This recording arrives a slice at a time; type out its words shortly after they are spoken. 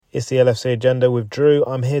It's the LFC Agenda with Drew.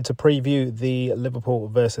 I'm here to preview the Liverpool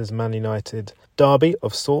versus Man United derby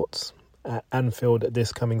of sorts at Anfield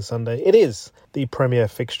this coming Sunday. It is the premier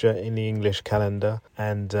fixture in the English calendar,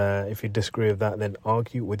 and if you disagree with that, then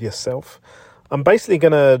argue with yourself. I'm basically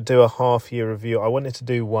going to do a half-year review. I wanted to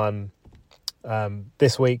do one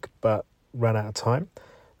this week, but ran out of time.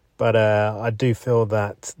 But I do feel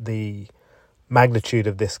that the magnitude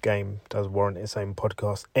of this game does warrant its own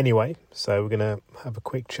podcast anyway. So we're going to have a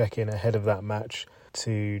quick check-in ahead of that match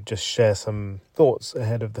to just share some thoughts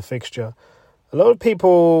ahead of the fixture. A lot of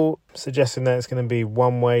people suggesting that it's going to be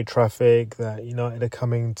one-way traffic, that United are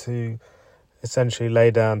coming to essentially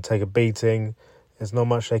lay down, take a beating. There's not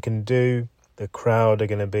much they can do. The crowd are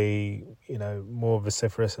going to be, more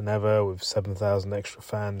vociferous than ever, with 7,000 extra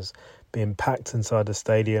fans being packed inside the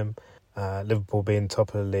stadium. Liverpool being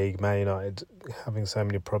top of the league, Man United having so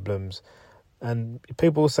many problems, and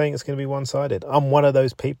people saying it's going to be one-sided. I'm one of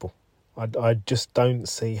those people. I just don't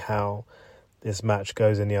see how this match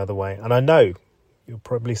goes any other way. And I know you're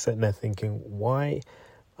probably sitting there thinking, why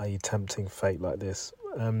are you tempting fate like this?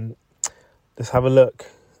 Let's have a look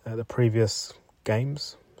at the previous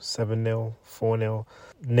games. 7-0, 4-0,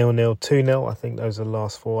 0-0, 2-0. I think those are the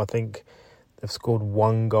last four. I think they've scored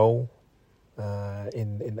one goal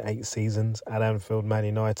in 8 seasons at Anfield, Man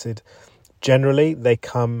United. Generally, they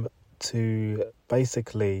come to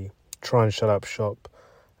basically try and shut up shop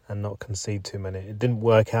and not concede too many. It didn't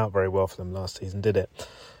work out very well for them last season, did it?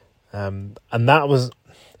 And that was...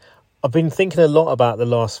 I've been thinking a lot about the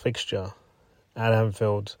last fixture at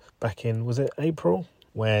Anfield back in, was it April?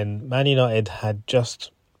 When Man United had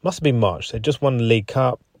just... must have been March. They just won the League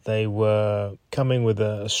Cup. They were coming with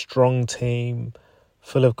a strong team,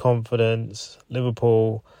 full of confidence.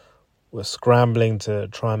 Liverpool were scrambling to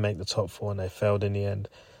try and make the top four, and they failed in the end.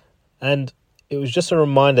 And it was just a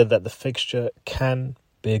reminder that the fixture can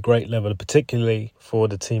be a great level, particularly for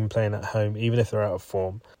the team playing at home, even if they're out of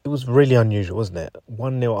form. It was really unusual, wasn't it?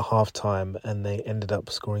 1-0 at half-time, and they ended up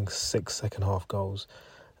scoring 6 second-half goals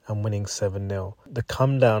and winning 7-0. The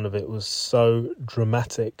come-down of it was so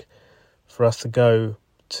dramatic. For us to go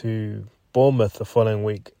to Bournemouth the following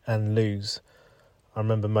week and lose, I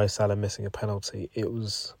remember Mo Salah missing a penalty.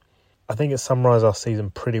 I think it summarised our season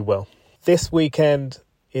pretty well. This weekend,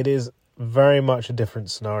 it is very much a different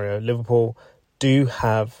scenario. Liverpool do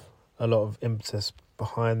have a lot of impetus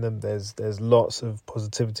behind them. There's lots of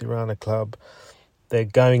positivity around the club. They're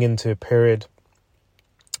going into a period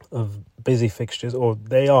of busy fixtures, or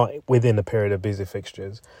they are within a period of busy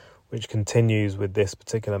fixtures, which continues with this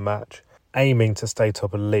particular match, aiming to stay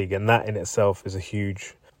top of the league, and that in itself is a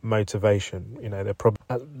huge motivation. They're probably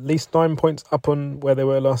at least 9 points up on where they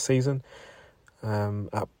were last season.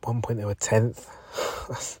 At one point they were 10th.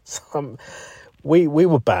 We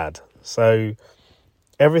were bad, so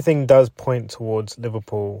everything does point towards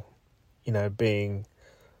Liverpool, being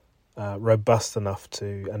robust enough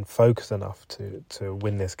to and focused enough to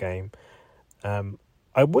win this game.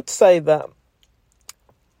 I would say that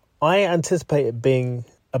I anticipate it being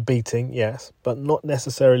a beating, yes, but not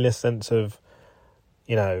necessarily in a sense of,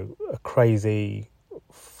 a crazy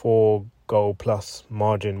 4-goal plus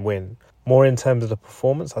margin win. More in terms of the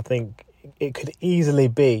performance. I think it could easily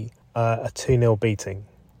be a 2-0 beating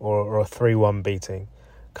or a 3-1 beating.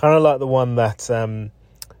 Kind of like the one that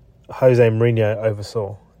Jose Mourinho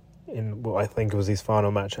oversaw in what I think was his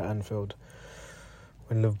final match at Anfield,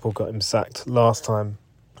 when Liverpool got him sacked last time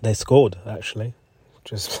they scored, actually,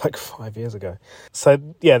 just like 5 years ago.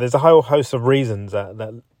 So, yeah, there's a whole host of reasons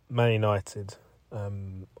that Man United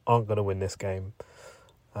aren't going to win this game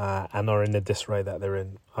and are in the disarray that they're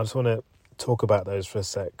in. I just want to talk about those for a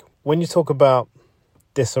sec. When you talk about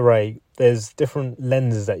disarray, there's different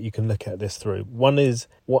lenses that you can look at this through. One is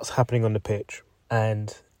what's happening on the pitch.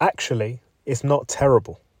 And actually, it's not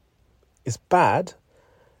terrible. It's bad,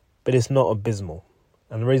 but it's not abysmal.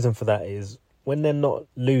 And the reason for that is when they're not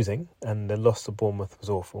losing, and the loss to Bournemouth was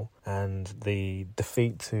awful, and the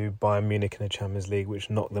defeat to Bayern Munich in the Champions League, which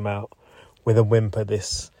knocked them out with a whimper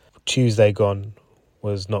this Tuesday gone,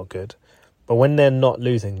 was not good. But when they're not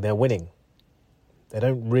losing, they're winning. They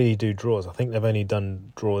don't really do draws. I think they've only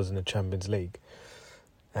done draws in the Champions League.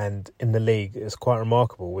 And in the league, it's quite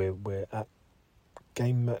remarkable. We're at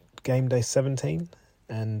game day 17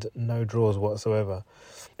 and no draws whatsoever.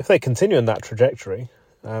 If they continue on that trajectory,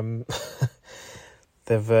 they've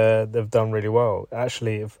done really well.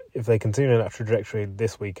 Actually, if they continue on that trajectory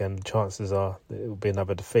this weekend, chances are that it will be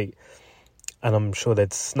another defeat. And I'm sure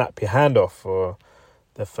they'd snap your hand off for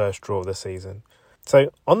their first draw of the season.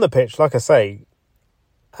 So on the pitch, like I say,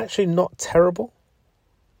 actually not terrible,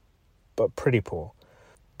 but pretty poor.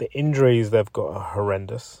 The injuries they've got are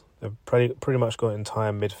horrendous. They've pretty much got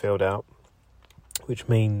entire midfield out, which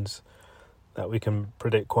means that we can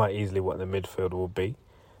predict quite easily what the midfield will be.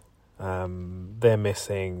 They're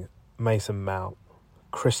missing Mason Mount,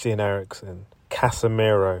 Christian Eriksen,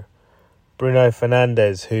 Casemiro, Bruno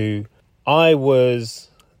Fernandes, who I was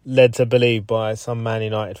led to believe by some Man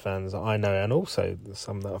United fans that I know, and also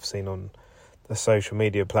some that I've seen on the social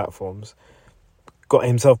media platforms, got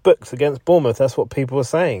himself booked against Bournemouth. That's what people were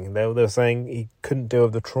saying. They were saying he couldn't deal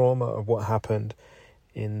with the trauma of what happened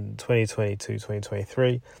in 2022,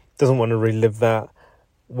 2023. Doesn't want to relive that.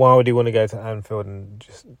 Why would he want to go to Anfield and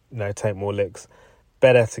just take more licks?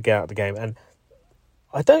 Better to get out the game. And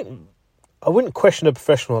I wouldn't question a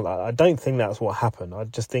professional. I don't think that's what happened. I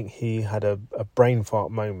just think he had a brain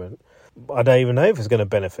fart moment. I don't even know if it's going to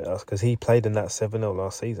benefit us because he played in that 7-0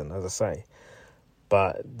 last season, as I say.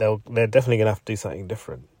 But they're definitely going to have to do something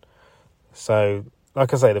different. So,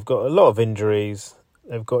 like I say, they've got a lot of injuries.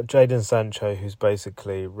 They've got Jadon Sancho, who's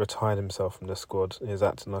basically retired himself from the squad. He's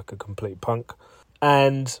acting like a complete punk.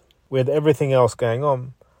 And with everything else going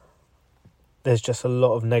on, there's just a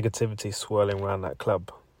lot of negativity swirling around that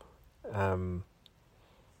club. I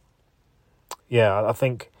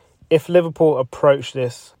think if Liverpool approach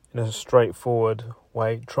this in a straightforward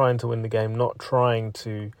way, trying to win the game, not trying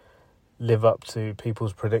to live up to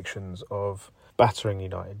people's predictions of battering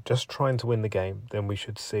United, just trying to win the game, then we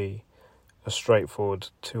should see a straightforward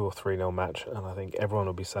 2 or 3-0 match, and I think everyone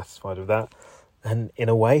will be satisfied with that. And in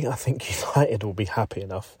a way, I think United will be happy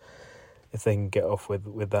enough if they can get off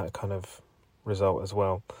with that kind of result as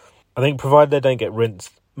well. I think provided they don't get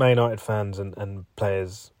rinsed, Man United fans and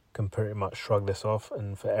players can pretty much shrug this off,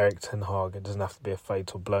 and for Eric Ten Haag, it doesn't have to be a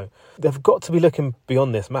fatal blow. They've got to be looking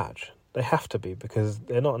beyond this match. They have to be, because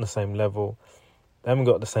they're not on the same level. They haven't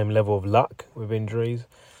got the same level of luck with injuries,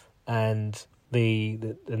 and the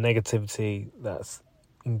negativity that's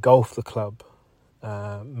engulfed the club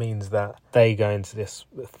means that they go into this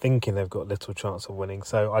thinking they've got little chance of winning.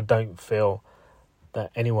 So I don't feel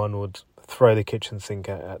that anyone would throw the kitchen sink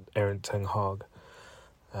at Eric Ten Haag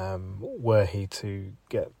were he to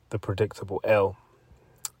get the predictable L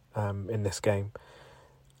in this game.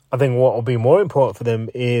 I think what will be more important for them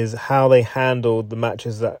is how they handle the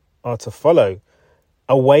matches that are to follow.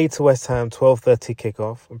 Away to West Ham, 12:30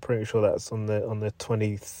 kickoff. I'm pretty sure that's on the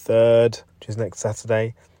 23rd, which is next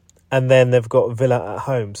Saturday. And then they've got Villa at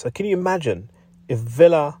home. So can you imagine if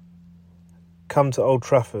Villa come to Old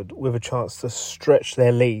Trafford with a chance to stretch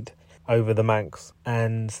their lead over the Manx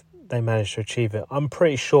and they manage to achieve it? I'm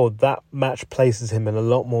pretty sure that match places him in a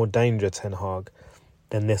lot more danger, Ten Hag,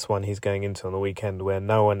 than this one he's going into on the weekend, where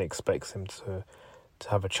no one expects him to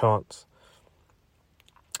have a chance.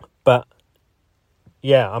 But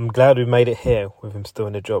yeah, I'm glad we made it here with him still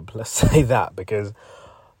in the job. Let's say that, because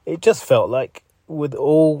it just felt like with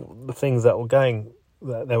all the things that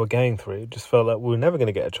they were going through, it just felt like we were never going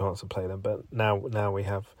to get a chance to play them. But now we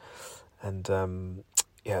have, and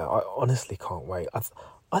I honestly can't wait.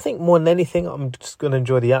 I think more than anything, I'm just going to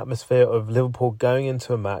enjoy the atmosphere of Liverpool going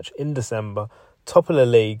into a match in December, top of the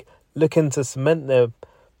league, looking to cement their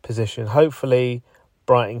position. Hopefully,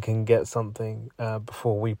 Brighton can get something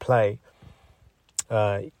before we play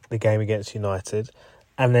the game against United,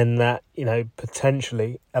 and then that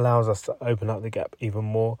potentially allows us to open up the gap even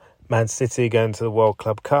more. Man City going to the World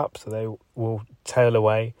Club Cup, so they will tail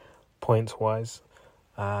away points wise,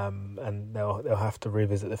 and they'll have to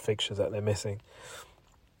revisit the fixtures that they're missing.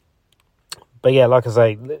 But yeah, like I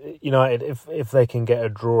say, United, if they can get a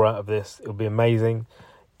draw out of this, it'll be amazing.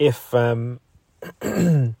 If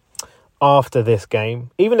after this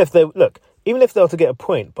game, even if they were to get a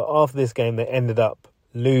point, but after this game they ended up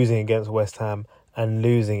losing against West Ham and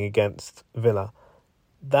losing against Villa,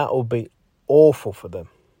 that will be awful for them.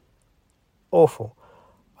 Awful.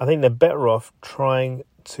 I think they're better off trying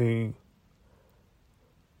to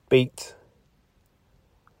beat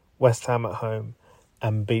West Ham at home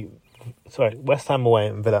and West Ham away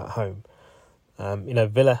and Villa at home.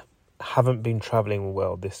 Villa haven't been travelling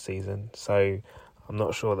well this season, so I'm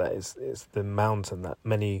not sure that it's the mountain that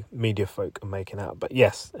many media folk are making out. But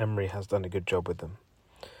yes, Emery has done a good job with them,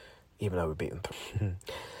 even though we beat them.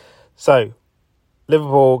 So,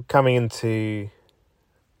 Liverpool coming into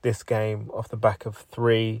this game off the back of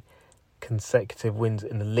 3 consecutive wins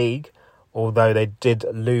in the league, although they did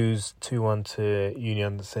lose 2-1 to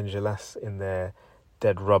Union Saint-Gilles in their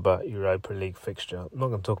dead rubber Europa League fixture. I'm not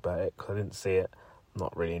going to talk about it because I didn't see it. I'm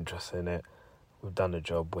not really interested in it. We've done the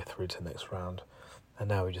job. We're through to the next round. And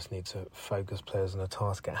now we just need to focus players on the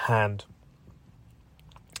task at hand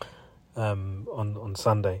on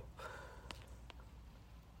Sunday.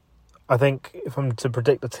 I think if I'm to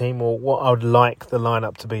predict the team or what I would like the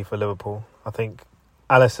lineup to be for Liverpool, I think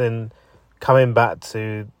Alisson coming back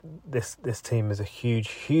to this team is a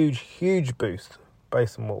huge boost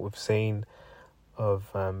based on what we've seen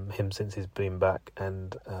of him since he's been back,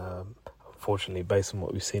 and unfortunately based on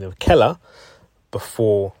what we've seen of Keller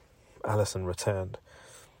before Alisson returned.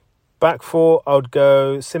 Back four, I would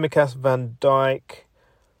go Tsimikas, Van Dijk.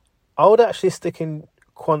 I would actually stick in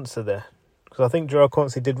Quansah there, because I think Gerard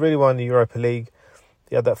Quansah did really well in the Europa League.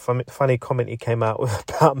 He had that funny comment he came out with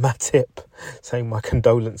about Matip, saying my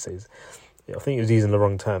condolences. I think he was using the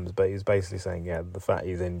wrong terms, but he was basically saying, the fact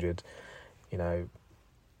he's injured,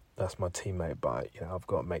 that's my teammate, but I've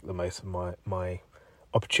got to make the most of my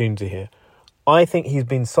opportunity here. I think he's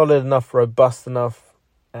been solid enough, robust enough,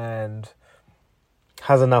 and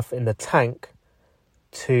has enough in the tank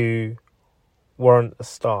to warrant a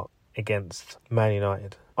start against Man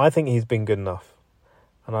United. I think he's been good enough,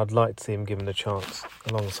 and I'd like to see him given a chance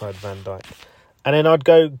alongside Van Dijk. And then I'd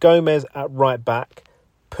go Gomez at right back,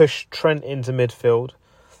 push Trent into midfield.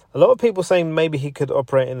 A lot of people saying maybe he could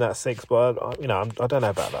operate in that six, but I don't know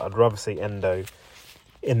about that. I'd rather see Endo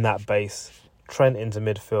in that base, Trent into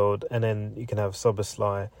midfield, and then you can have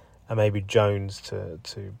Szoboszlai and maybe Jones to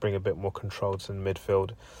bring a bit more control to the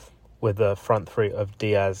midfield with the front three of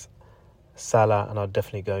Diaz, Salah, and I'd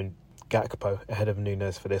definitely go Gakpo ahead of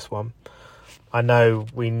Núñez for this one. I know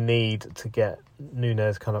we need to get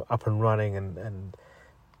Núñez kind of up and running and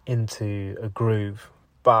into a groove,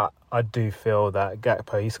 but I do feel that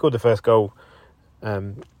Gakpo, he scored the first goal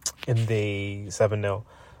in the 7-0,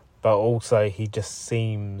 but also he just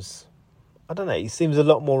seems, he seems a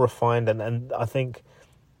lot more refined, and I think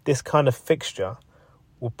this kind of fixture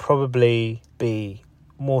will probably be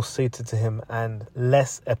more suited to him and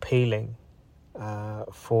less appealing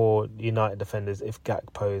for United defenders if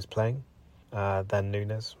Gakpo is playing than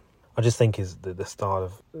Núñez. I just think is the style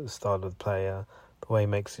of the player, the way he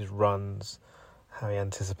makes his runs, how he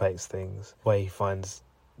anticipates things, the way he finds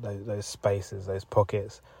those spaces, those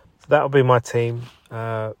pockets. So that'll be my team.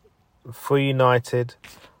 For United,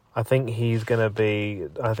 I think Ten Hag's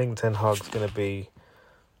going to be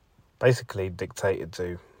basically dictated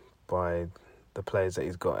to by the players that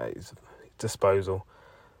he's got at his disposal,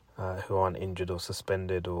 who aren't injured or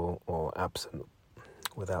suspended or absent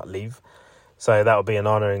without leave. So that'll be an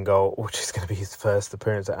honour in goal, which is going to be his first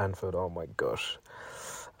appearance at Anfield. Oh my gosh.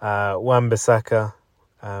 Wan-Bissaka,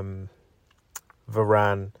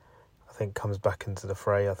 Varane, I think comes back into the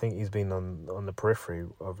fray. I think he's been on the periphery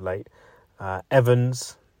of late.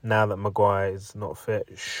 Evans, now that Maguire is not fit.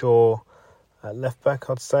 Shaw, left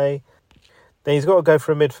back, I'd say. Then he's got to go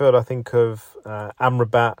for a midfield, I think, of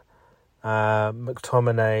Amrabat,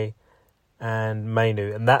 McTominay and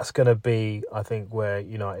Mainu. And that's going to be, I think, where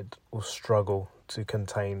United will struggle to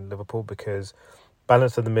contain Liverpool, because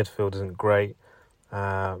balance of the midfield isn't great.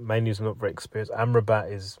 Mainu's not very experienced.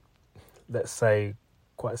 Amrabat is, let's say,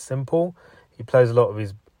 quite simple. He plays a lot of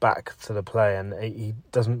his back to the play, and he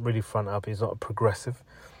doesn't really front up. He's not progressive.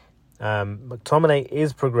 McTominay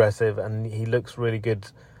is progressive, and he looks really good,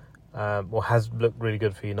 or has looked really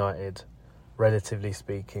good for United, relatively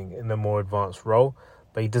speaking, in a more advanced role.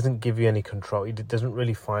 But he doesn't give you any control. He doesn't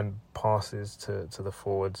really find passes to the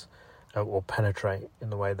forwards or penetrate in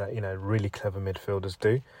the way that really clever midfielders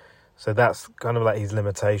do. So that's kind of like his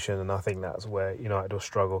limitation, and I think that's where United will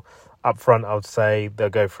struggle. Up front, I would say they'll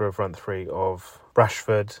go for a front three of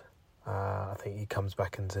Rashford. I think he comes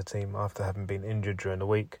back into the team after having been injured during the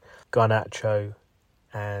week. Garnacho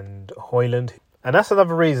and Højlund. And that's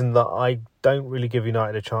another reason that I don't really give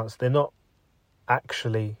United a chance. They're not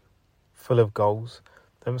actually full of goals.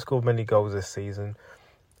 They haven't scored many goals this season.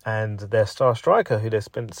 And their star striker, who they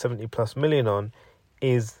spent 70 plus million on,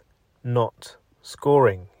 is not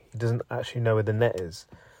scoring. He doesn't actually know where the net is,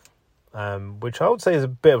 which I would say is a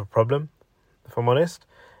bit of a problem, if I'm honest.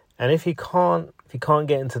 And if he can't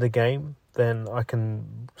get into the game, then I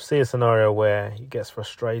can see a scenario where he gets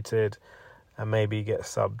frustrated and maybe he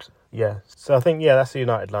gets subbed. Yeah, so I think that's the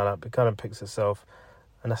United lineup. It kind of picks itself,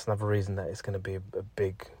 and that's another reason that it's going to be a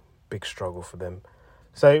big struggle for them.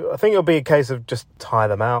 So I think it'll be a case of just tire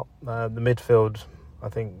them out. The midfield, I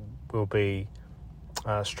think, will be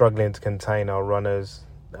struggling to contain our runners.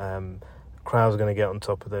 The crowd's going to get on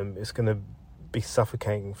top of them. It's going to be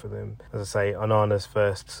suffocating for them. As I say, Onana's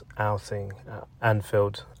first outing at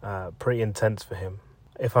Anfield, pretty intense for him.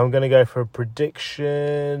 If I'm going to go for a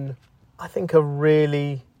prediction, I think a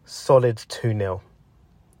really solid 2-0.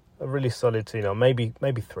 A really solid 2-0.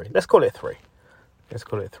 Maybe 3. Let's call it 3.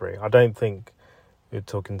 I don't think we're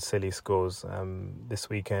talking silly scores this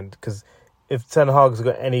weekend, because if Ten Hag's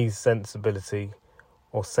got any sensibility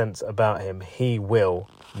or sense about him, he will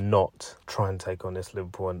not try and take on this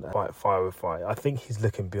Liverpool and fight fire with fire. I think he's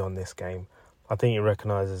looking beyond this game. I think he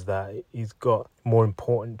recognises that he's got more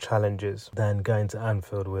important challenges than going to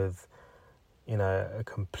Anfield with, a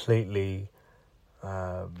completely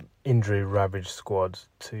injury-ravaged squad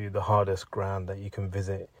to the hardest ground that you can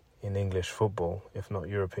visit in English football, if not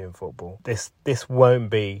European football. This won't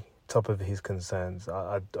be top of his concerns.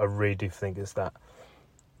 I really do think it's that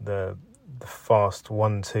the fast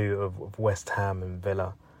 1-2 of West Ham and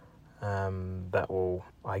Villa that will,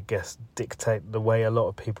 I guess, dictate the way a lot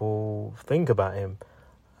of people think about him.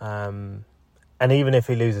 And even if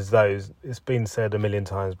he loses those, it's been said a million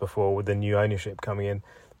times before, with the new ownership coming in,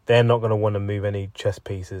 they're not going to want to move any chess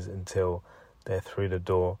pieces until they're through the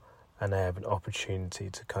door and they have an opportunity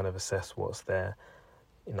to kind of assess what's there.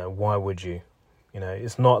 Why would you?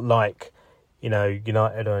 It's not like,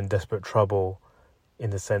 United are in desperate trouble in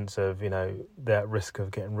the sense of, they're at risk of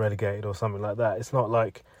getting relegated or something like that. It's not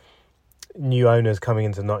like new owners coming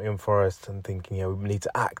into Nottingham Forest and thinking, we need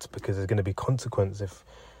to act because there's going to be consequence if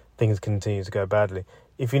things continue to go badly.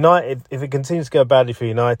 If it continues to go badly for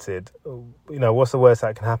United, what's the worst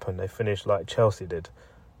that can happen? They finish like Chelsea did,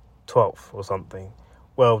 12th or something.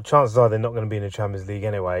 Well, chances are they're not going to be in the Champions League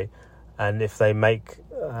anyway. And if they make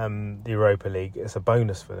the Europa League, it's a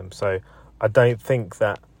bonus for them. So I don't think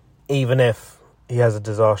that even if he has a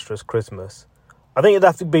disastrous Christmas, I think it'd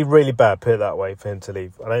have to be really bad, put it that way, for him to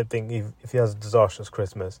leave. I don't think if he has a disastrous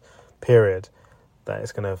Christmas, period, that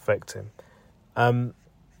it's going to affect him. And,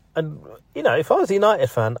 if I was a United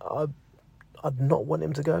fan, I'd not want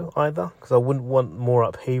him to go either, because I wouldn't want more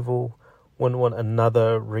upheaval, wouldn't want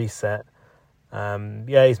another reset.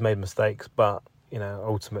 He's made mistakes, but,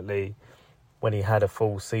 ultimately, when he had a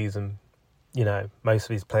full season, most of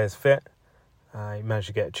his players fit. He managed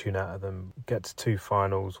to get a tune out of them, get to 2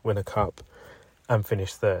 finals, win a cup, and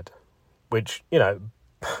finish third, which,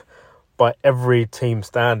 by every team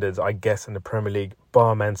standards, I guess, in the Premier League,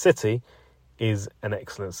 bar Man City, is an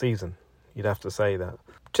excellent season. You'd have to say that.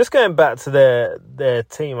 Just going back to their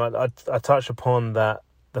team, I touched upon the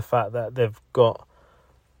fact that they've got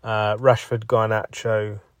Rashford,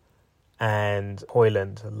 Garnacho, and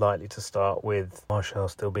Højlund likely to start, with Martial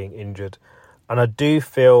still being injured. And I do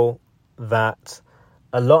feel that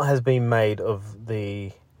a lot has been made of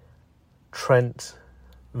the Trent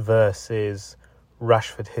versus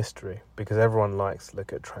Rashford history, because everyone likes to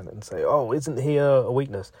look at Trent and say, isn't he a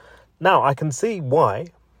weakness? Now, I can see why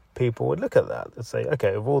people would look at that and say,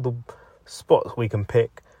 okay, of all the spots we can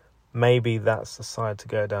pick, maybe that's the side to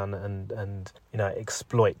go down and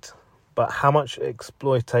exploit. But how much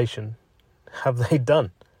exploitation have they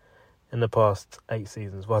done in the past 8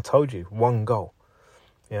 seasons? Well, I told you, 1 goal.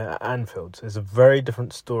 At Anfield. So it's a very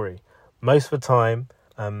different story. Most of the time,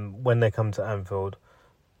 when they come to Anfield,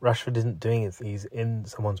 Rashford isn't doing it. He's in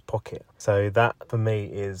someone's pocket. So that, for me,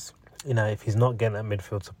 is, if he's not getting that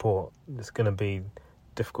midfield support, it's going to be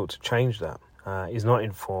difficult to change that. He's not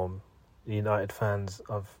in form. The United fans,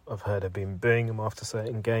 I've heard, have been booing him after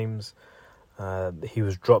certain games. He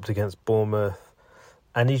was dropped against Bournemouth,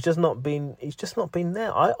 and he's just not been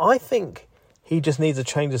there. I think he just needs a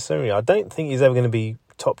change of scenery. I don't think he's ever going to be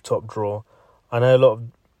top draw. I know a lot of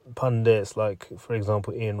pundits, like, for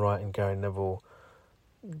example, Ian Wright and Gary Neville,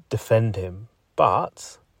 defend him,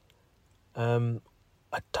 but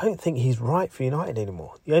I don't think he's right for United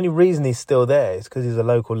anymore. The only reason he's still there is because he's a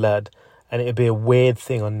local lad, and it'd be a weird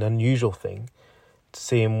thing, an unusual thing, to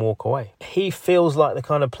see him walk away. He feels like the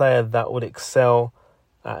kind of player that would excel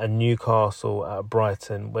at a Newcastle, at a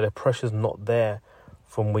Brighton, where the pressure's not there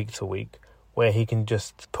from week to week, where he can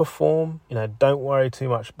just perform, don't worry too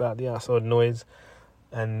much about the outside noise,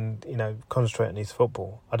 and, concentrate on his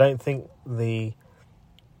football. I don't think the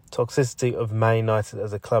toxicity of Man United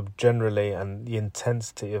as a club generally, and the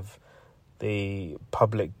intensity of the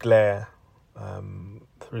public glare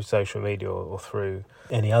through social media or through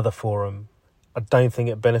any other forum, I don't think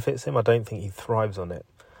it benefits him. I don't think he thrives on it.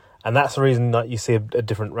 And that's the reason that you see a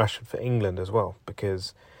different Rashford for England as well,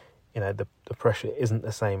 because the pressure isn't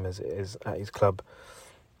the same as it is at his club.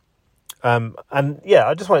 I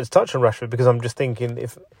just wanted to touch on Rashford because I'm just thinking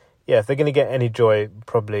if they're going to get any joy,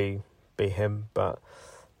 probably be him. But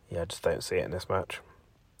I just don't see it in this match.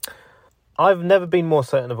 I've never been more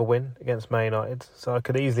certain of a win against Man United, so I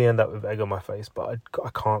could easily end up with egg on my face, but I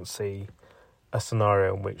can't see a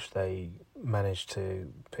scenario in which they manage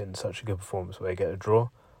to put in such a good performance where they get a draw.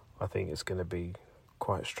 I think it's going to be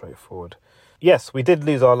quite straightforward. Yes, we did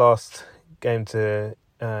lose our last game to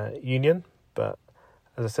Union, but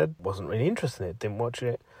as I said, wasn't really interested in it. Didn't watch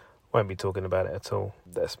it. Won't be talking about it at all.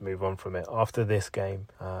 Let's move on from it. After this game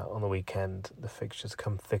on the weekend, the fixtures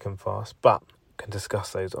come thick and fast, but can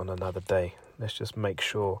discuss those on another day. Let's just make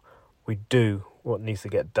sure we do what needs to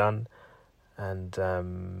get done and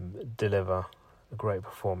deliver a great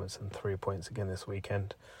performance and 3 points again this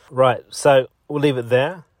weekend. Right, so we'll leave it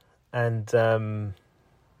there, and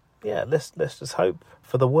let's just hope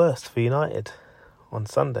for the worst for United on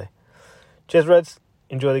Sunday. Cheers, Reds.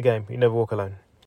 Enjoy the game. You never walk alone.